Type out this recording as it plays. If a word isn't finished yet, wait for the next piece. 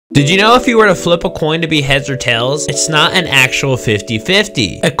Did you know if you were to flip a coin to be heads or tails, it's not an actual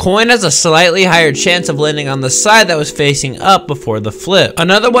 50-50. A coin has a slightly higher chance of landing on the side that was facing up before the flip.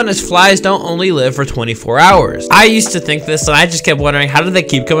 Another one is flies don't only live for 24 hours. I used to think this and I just kept wondering, how do they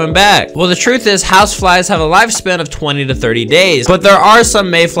keep coming back? Well, the truth is houseflies have a lifespan of 20 to 30 days, but there are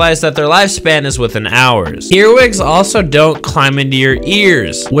some mayflies that their lifespan is within hours. Earwigs also don't climb into your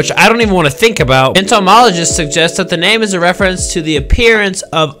ears, which I don't even want to think about. Entomologists suggest that the name is a reference to the appearance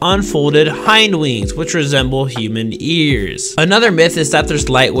of unfolded hind wings, which resemble human ears. Another myth is that there's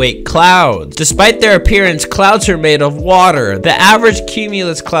lightweight clouds. Despite their appearance, clouds are made of water. The average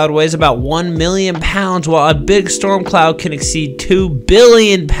cumulus cloud weighs about 1 million pounds, while a big storm cloud can exceed 2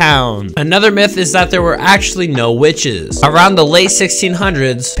 billion pounds. Another myth is that there were actually no witches. Around the late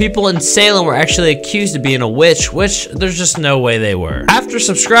 1600s, people in Salem were actually accused of being a witch, which there's just no way they were. After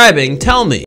subscribing, tell me.